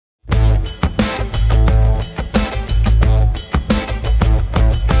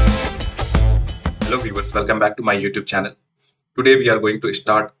viewers, welcome back to my YouTube channel. Today we are going to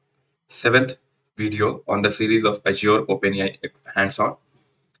start 7th video on the series of Azure OpenAI hands-on,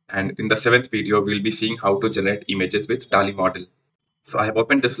 and in the 7th video we'll be seeing how to generate images with DALL-E model. So I have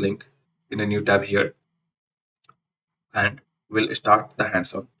opened this link in a new tab here and we'll start the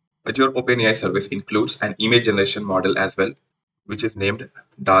hands-on. Azure OpenAI service includes an image generation model as well, which is named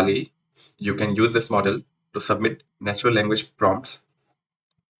DALL-E. You can use this model to submit natural language prompts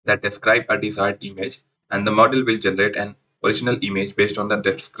that describe a desired image, and the model will generate an original image based on the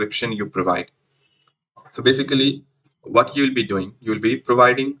description you provide. So basically, what you'll be doing, you'll be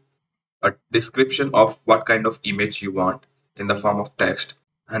providing a description of what kind of image you want in the form of text,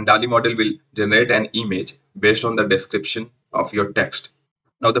 and DALL-E model will generate an image based on the description of your text.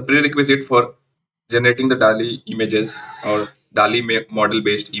 Now, the prerequisite for generating the DALL-E images or DALL-E model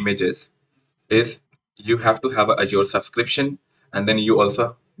based images is you have to have an Azure subscription, and then you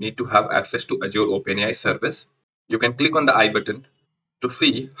also need to have access to Azure OpenAI service. You can click on the I button to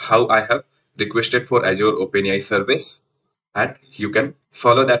see how I have requested for Azure OpenAI service, and you can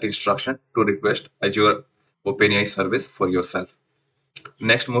follow that instruction to request Azure OpenAI service for yourself.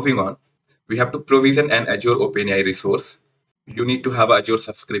 Next, moving on, we have to provision an Azure OpenAI resource. You need to have Azure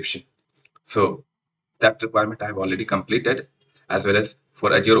subscription. So that requirement I have already completed, as well as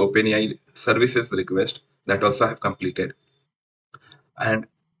for Azure OpenAI services request that also I have completed. And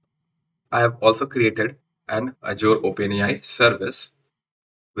I have also created an Azure OpenAI service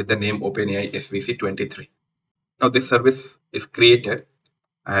with the name OpenAI SVC 23. Now this service is created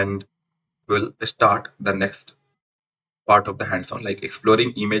and will start the next part of the hands-on, like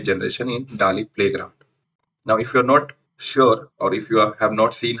exploring image generation in DALL-E Playground. Now if you're not sure, or if you have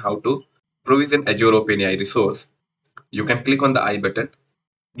not seen how to provision Azure OpenAI resource, you can click on the I button.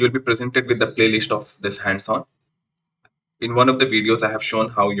 You'll be presented with the playlist of this hands-on. In one of the videos, I have shown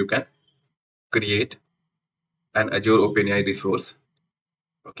how you can create an Azure OpenAI resource,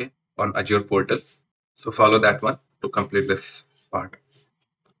 okay, on Azure portal. So follow that one to complete this part.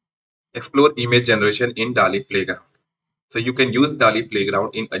 Explore image generation in DALL-E Playground. So you can use DALL-E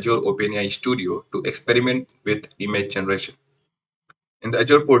Playground in Azure OpenAI Studio to experiment with image generation. In the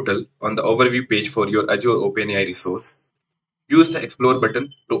Azure portal, on the overview page for your Azure OpenAI resource, use the Explore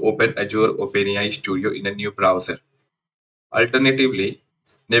button to open Azure OpenAI Studio in a new browser. Alternatively,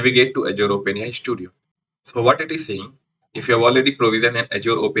 navigate to Azure OpenAI Studio. So what it is saying, if you have already provisioned an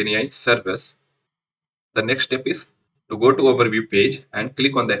Azure OpenAI service, the next step is to go to Overview page and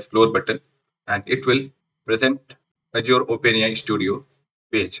click on the Explore button, and it will present Azure OpenAI Studio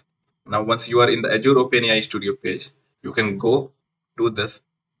page. Now, once you are in the Azure OpenAI Studio page, you can go to this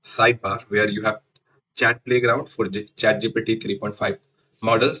sidebar where you have Chat Playground for ChatGPT 3.5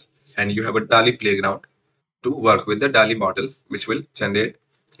 models, and you have a DALL-E Playground to work with the DALL-E model, which will generate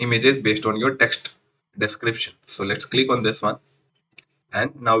images based on your text description. So let's click on this one,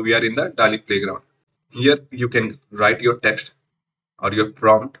 and now we are in the DALL-E Playground. Here you can write your text or your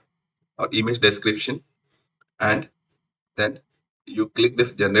prompt or image description, and then you click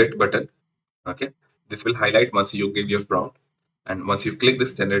this generate button. Okay, this will highlight once you give your prompt, and once you click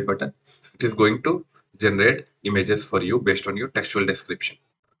this generate button, it is going to generate images for you based on your textual description.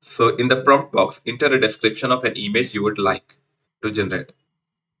 So in the prompt box, enter a description of an image you would like to generate.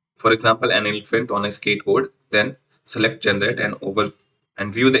 For example, an elephant on a skateboard. Then select generate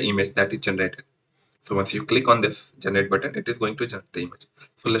and view the image that is generated. So once you click on this generate button, it is going to generate the image.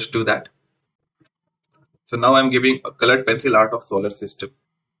 So let's do that. So now I'm giving a colored pencil art of solar system.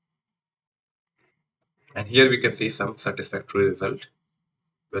 And here we can see some satisfactory result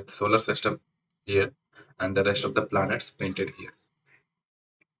with solar system here and the rest of the planets painted here.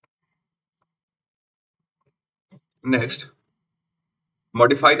 Next,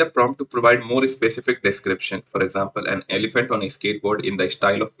 modify the prompt to provide more specific description. For example, an elephant on a skateboard in the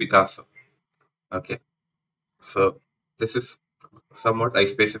style of Picasso. Okay, so this is somewhat a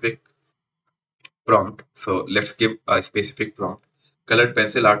specific prompt. So let's give a specific prompt. Colored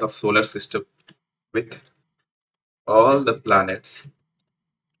pencil art of solar system with all the planets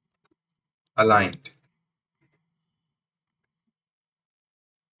aligned.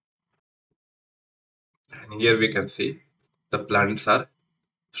 And here we can see the planets are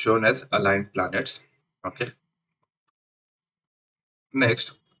shown as aligned planets. Okay.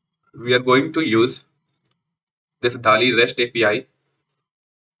 Next, we are going to use this DALL-E REST API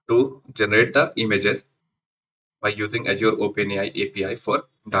to generate the images by using Azure OpenAI API for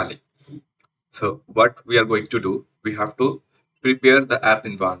DALL-E. So what we are going to do, we have to prepare the app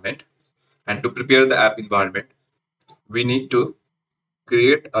environment, and to prepare the app environment, we need to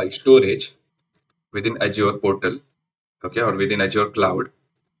create a storage within Azure portal, okay, or within Azure cloud,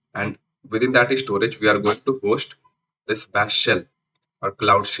 and within that storage, we are going to host this bash shell or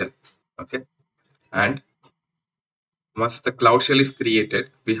cloud shell. Okay. And once the cloud shell is created,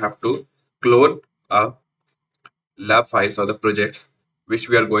 we have to clone our lab files or the projects which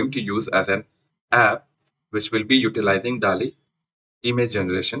we are going to use as an app which will be utilizing DALL-E image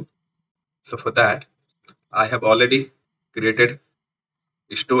generation. So for that, I have already created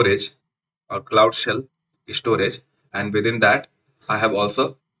storage or cloud shell storage, and within that I have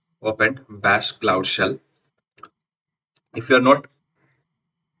also opened bash cloud shell. If you are not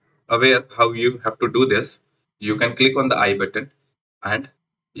aware how you have to do this, you can click on the I button and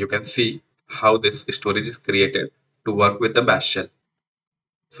you can see how this storage is created to work with the bash shell.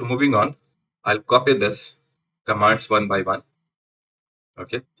 So moving on, I'll copy this commands one by one.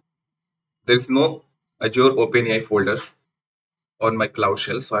 Okay, there is no Azure OpenAI folder on my cloud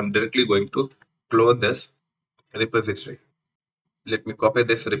shell, so I'm directly going to clone this repository. Let me copy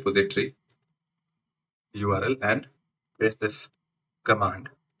this repository URL and paste this command.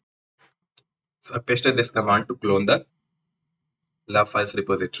 So I pasted this command to clone the lab files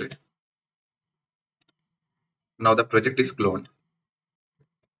repository. Now the project is cloned.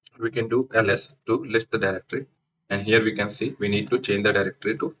 We can do ls to list the directory, and here we can see we need to change the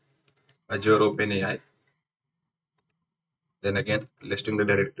directory to Azure OpenAI. Then again listing the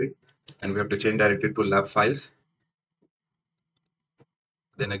directory, and we have to change directory to lab files.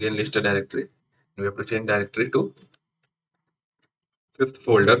 Then again list the directory, and we have to change directory to fifth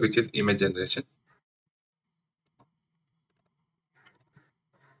folder, which is image generation.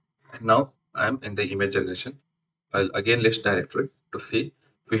 And now I'm in the image generation. I'll again list directory to see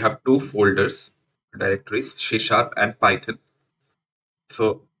we have two folders directories, C# and Python.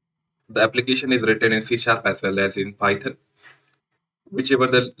 So the application is written in C# as well as in Python. Whichever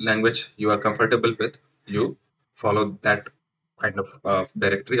the language you are comfortable with, you follow that kind of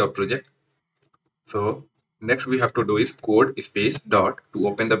directory or project. So next we have to do is code space dot to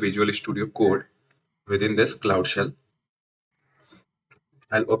open the Visual Studio Code within this cloud shell.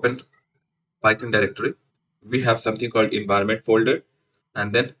 I'll open Python directory. We have something called environment folder,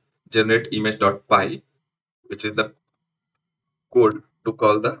 and then generate image.py, which is the code to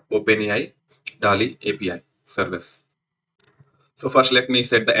call the OpenAI DALL-E API service. So first let me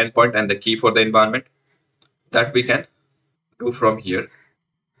set the endpoint and the key for the environment. That we can do from here.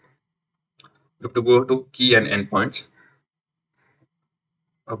 You have to go to key and endpoints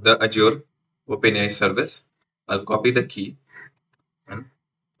of the Azure OpenAI service. I'll copy the key and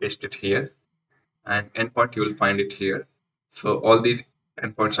paste it here, and endpoint you will find it here. So all these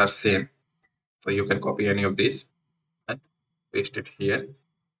endpoints are same. So you can copy any of these and paste it here.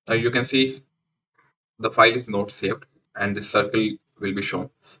 Now you can see the file is not saved and this circle will be shown.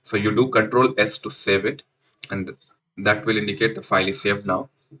 So you do Control S to save it, and that will indicate the file is saved now.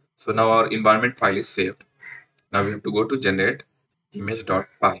 So now our environment file is saved. Now we have to go to generate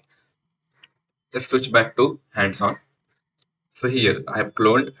image.py. Let's switch back to hands-on. So here I have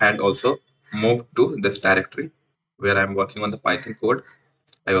cloned and also moved to this directory where I'm working on the Python code.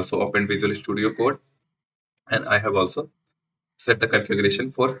 I also opened Visual Studio Code, and I have also set the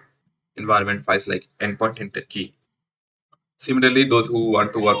configuration for environment files like endpoint and key. Similarly, those who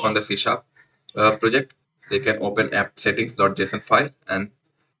want to work on the C# project, they can open app settings.json file and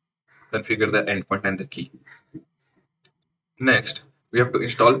configure the endpoint and the key. Next, we have to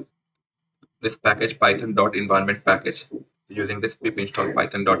install this package python.environment package using this pip install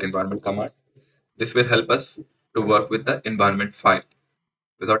python.environment command. This will help us to work with the environment file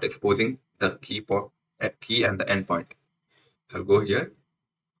without exposing the key and the endpoint. So I'll go here,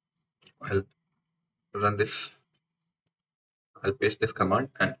 I'll run this, I'll paste this command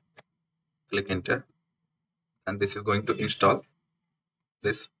and click enter, and this is going to install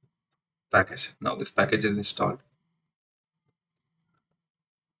this package. Now this package is installed.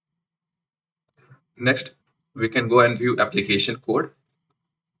 Next, we can go and view application code.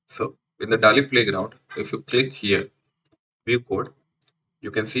 So in the DALL-E playground, if you click here, view code, you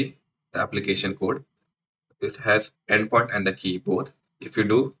can see the application code. It has endpoint and the key both. If you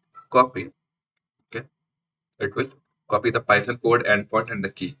do copy, okay, it will copy the Python code, endpoint, and the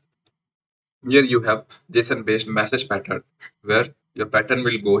key. Here you have JSON based message pattern where your pattern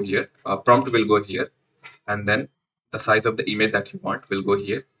will go here, prompt will go here, and then the size of the image that you want will go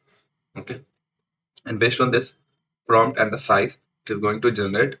here. Okay. And based on this prompt and the size, it is going to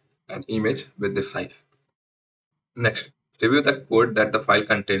generate an image with this size. Next, review the code that the file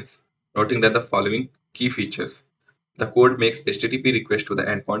contains, noting that the following key features. The code makes HTTP request to the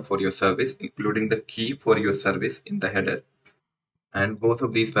endpoint for your service, including the key for your service in the header. And both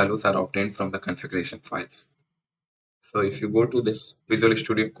of these values are obtained from the configuration files. So if you go to this Visual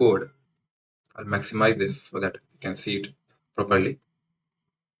Studio Code, I'll maximize this so that you can see it properly.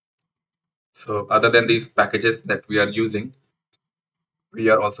 So other than these packages that we are using, we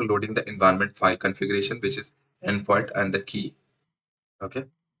are also loading the environment file configuration, which is endpoint and the key, okay,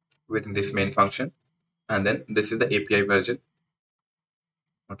 within this main function. And then this is the API version,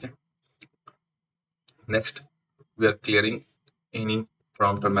 okay. Next, we are clearing any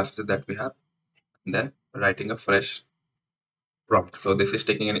prompt or message that we have, and then writing a fresh prompt. So this is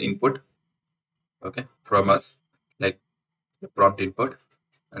taking an input, okay, from us, like the prompt input,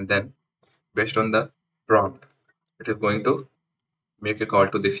 and then based on the prompt, it is going to make a call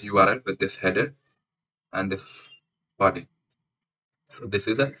to this URL with this header and this body. So this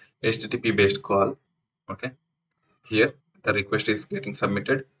is a HTTP based call, okay. Here the request is getting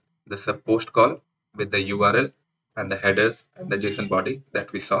submitted. This is a post call with the URL and the headers and the JSON body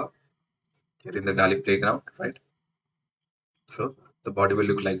that we saw here in the DALL-E playground, right? So the body will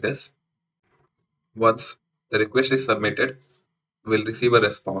look like this. Once the request is submitted, we'll receive a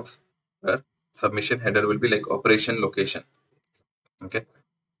response where submission header will be like operation location. Okay.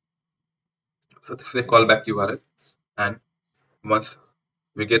 So this is a callback URL. And once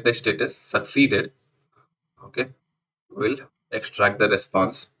we get the status succeeded, okay, we'll extract the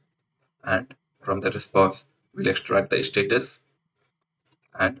response, and from the response, we'll extract the status,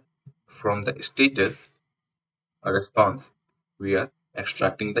 and from the status a response, we are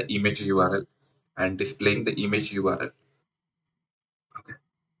extracting the image URL and displaying the image URL, okay,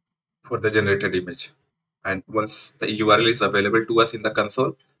 for the generated image. And once the URL is available to us in the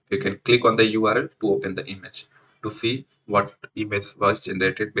console, we can click on the URL to open the image to see what image was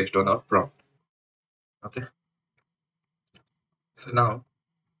generated based on our prompt. Okay. So now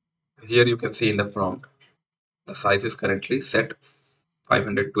here you can see in the prompt, the size is currently set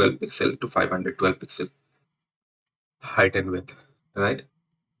 512 pixel to 512 pixel height and width, right?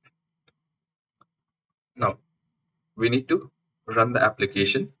 Now we need to run the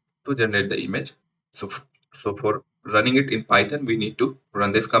application to generate the image. So for running it in Python, we need to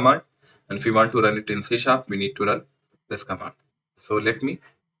run this command. And if we want to run it in C#, we need to run this command. So let me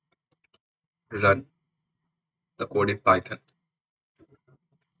run the code in Python.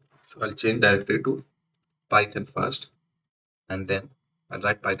 So I'll change directory to Python first, and then I'll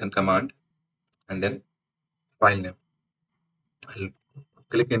write Python command and then file name. I'll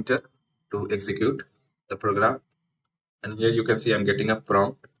click enter to execute the program. And here you can see I'm getting a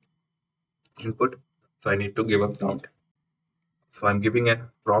prompt input. So I need to give a prompt. So I'm giving a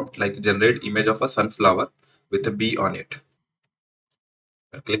prompt like generate image of a sunflower with a bee on it.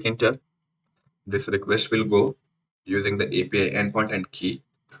 I'll click enter. This request will go using the API endpoint and key,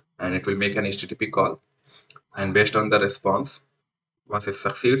 and it will make an HTTP call. And based on the response, once it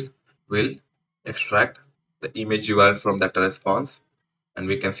succeeds, we'll extract the image URL from that response. And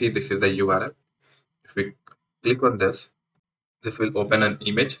we can see this is the URL. If we click on this, this will open an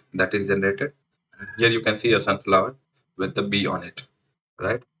image that is generated. And here you can see a sunflower with the bee on it,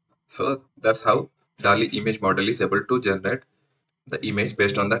 right? So that's how DALL-E image model is able to generate the image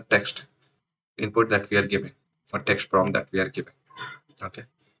based on the text input that we are giving, or text prompt that we are giving. Okay,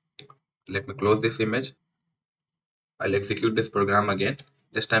 let me close this image. I'll execute this program again.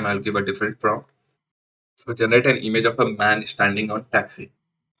 This time I'll give a different prompt. So generate an image of a man standing on taxi.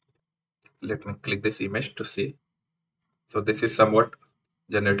 Let me click this image to see. So this is somewhat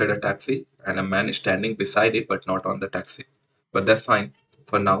generated a taxi and a man is standing beside it but not on the taxi. But that's fine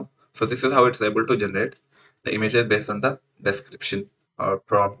for now. So this is how it's able to generate the images based on the description or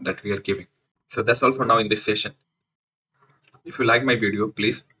prompt that we are giving. So that's all for now in this session. If you like my video,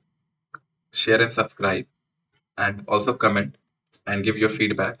 please share and subscribe, and also comment and give your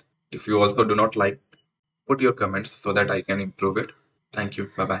feedback. If you also do not like, put your comments so that I can improve it. Thank you.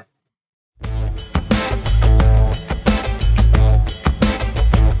 Bye bye.